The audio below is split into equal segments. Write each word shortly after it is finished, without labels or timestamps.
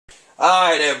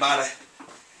Alright, everybody.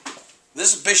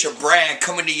 This is Bishop Brad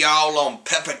coming to y'all on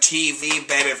Pepper TV,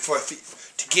 baby,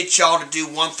 to get y'all to do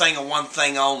one thing and one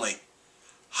thing only.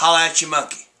 Holla at your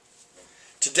monkey.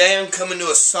 Today I'm coming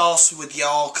to a sauce with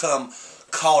y'all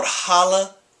called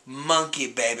Holla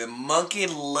Monkey, baby. Monkey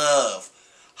love.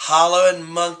 Hollering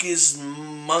monkeys,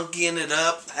 monkeying it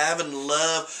up, having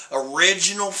love.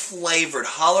 Original flavored.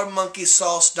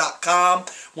 HollerMonkeySauce.com.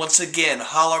 Once again,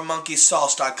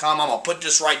 HollerMonkeySauce.com. I'm going to put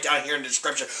this right down here in the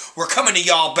description. We're coming to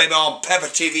y'all, baby, on Pepper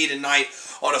TV tonight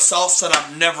on a sauce that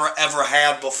I've never, ever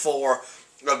had before.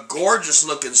 A gorgeous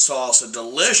looking sauce, a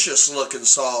delicious looking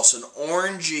sauce, an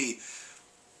orangey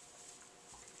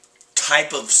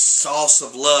type of sauce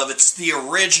of love. It's the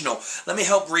original. Let me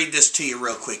help read this to you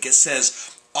real quick. It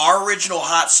says, our original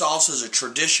hot sauce is a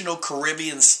traditional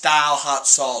Caribbean-style hot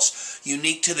sauce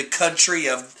unique to the country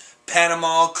of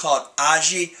Panama called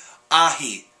ají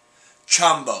ají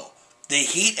chambo. The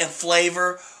heat and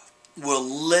flavor will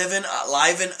liven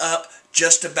up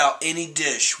just about any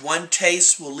dish. One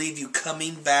taste will leave you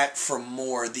coming back for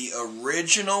more. The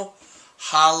original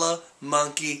Holla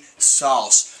Monkey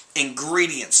sauce.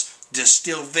 Ingredients: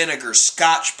 distilled vinegar,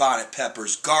 Scotch bonnet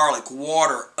peppers, garlic,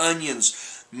 water,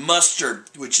 onions, mustard,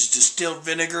 which is distilled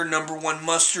vinegar, #1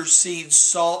 mustard seeds,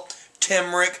 salt,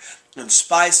 turmeric, and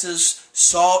spices,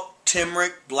 salt,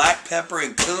 turmeric, black pepper,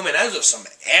 and cumin. Those are some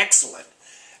excellent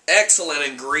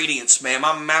ingredients, man.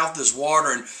 My mouth is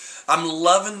watering. I'm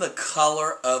loving the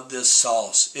color of this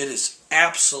sauce. It is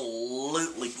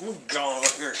absolutely... Oh, God,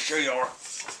 look here, show you.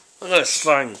 Look at this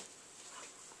thing.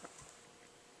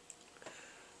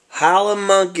 Holla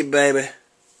Monkey, baby.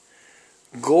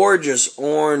 Gorgeous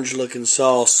orange looking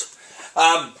sauce.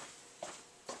 I'm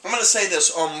going to say this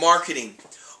on marketing,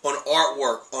 on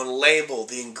artwork, on label,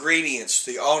 the ingredients,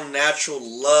 the all natural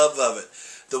love of it,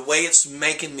 the way it's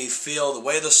making me feel, the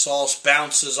way the sauce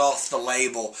bounces off the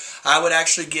label. I would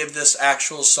actually give this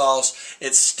actual sauce,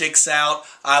 it sticks out.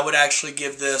 I would actually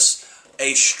give this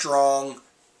a strong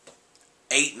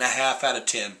 8.5 out of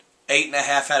 10.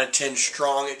 8.5 out of 10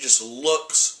 strong. It just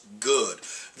looks good.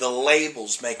 The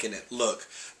label's making it look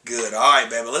good. Alright,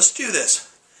 baby, let's do this.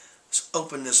 Let's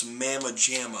open this Mamma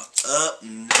Jamma up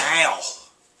now.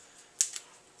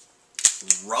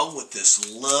 Roll with this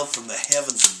love from the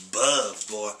heavens above,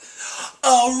 boy.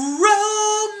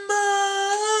 Aroma!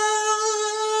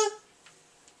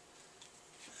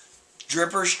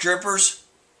 Drippers, drippers.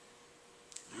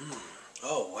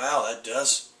 Oh, wow, that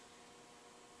does...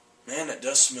 Man, that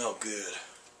does smell good.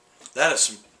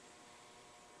 That's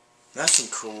some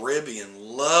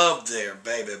Caribbean love there,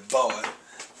 baby boy.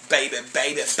 Baby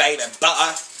boy.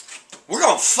 We're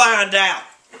going to find out.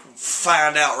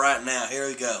 Find out right now. Here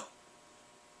we go.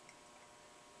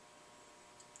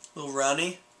 A little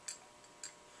runny.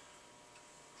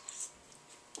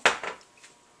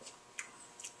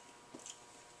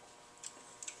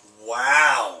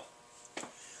 Wow.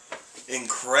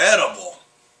 Incredible.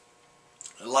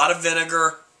 A lot of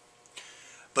vinegar,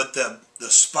 but the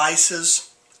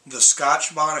spices, the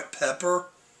Scotch bonnet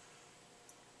pepper,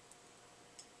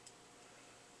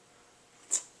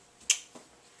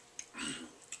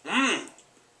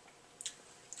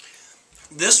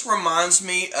 This reminds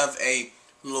me of a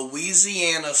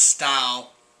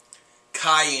Louisiana-style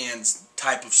cayenne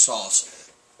type of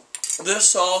sauce. This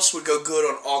sauce would go good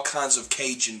on all kinds of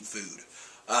Cajun food.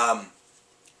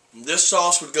 This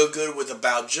sauce would go good with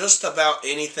just about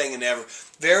anything and ever.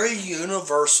 Very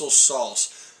universal sauce.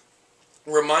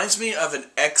 Reminds me of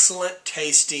an excellent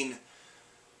tasting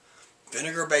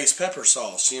vinegar-based pepper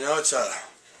sauce. You know, it's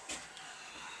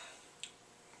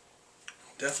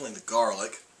definitely the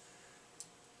garlic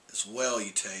as well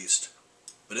you taste.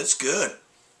 But it's good.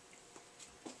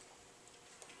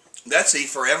 That's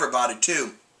for everybody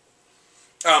too.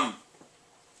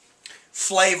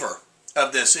 Flavor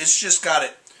of this. It's just got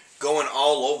it going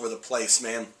all over the place,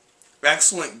 man.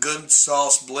 Excellent, good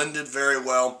sauce, blended very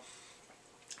well.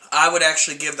 I would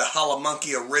actually give the Holla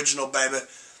Monkey original, baby.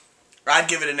 I'd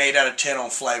give it an 8 out of 10 on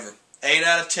flavor. 8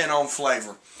 out of 10 on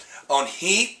flavor. On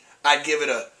heat, I'd give it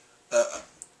a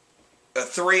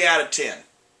 3 out of 10.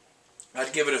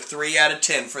 I'd give it a 3 out of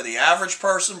 10. For the average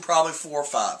person, probably 4 or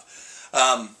 5.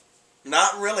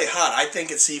 Not really hot. I think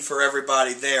it's for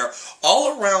everybody there.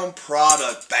 All around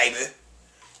product, baby.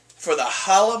 For the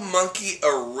Holla Monkey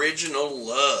original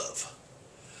love,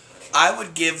 I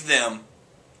would give them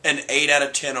an 8 out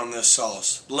of 10 on this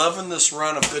sauce. Loving this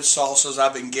run of good sauces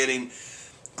I've been getting.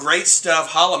 Great stuff.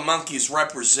 Holla Monkey's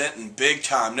representing big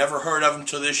time. Never heard of them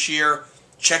till this year.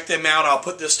 Check them out. I'll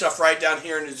put this stuff right down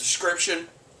here in the description.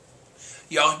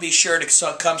 Y'all be sure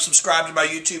to come subscribe to my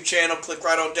YouTube channel. Click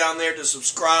right on down there to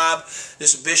subscribe.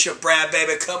 This is Bishop Brad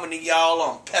Baby coming to y'all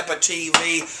on Peppa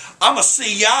TV. I'm going to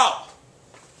see y'all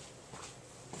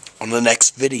on the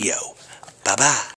next video. Bye-bye.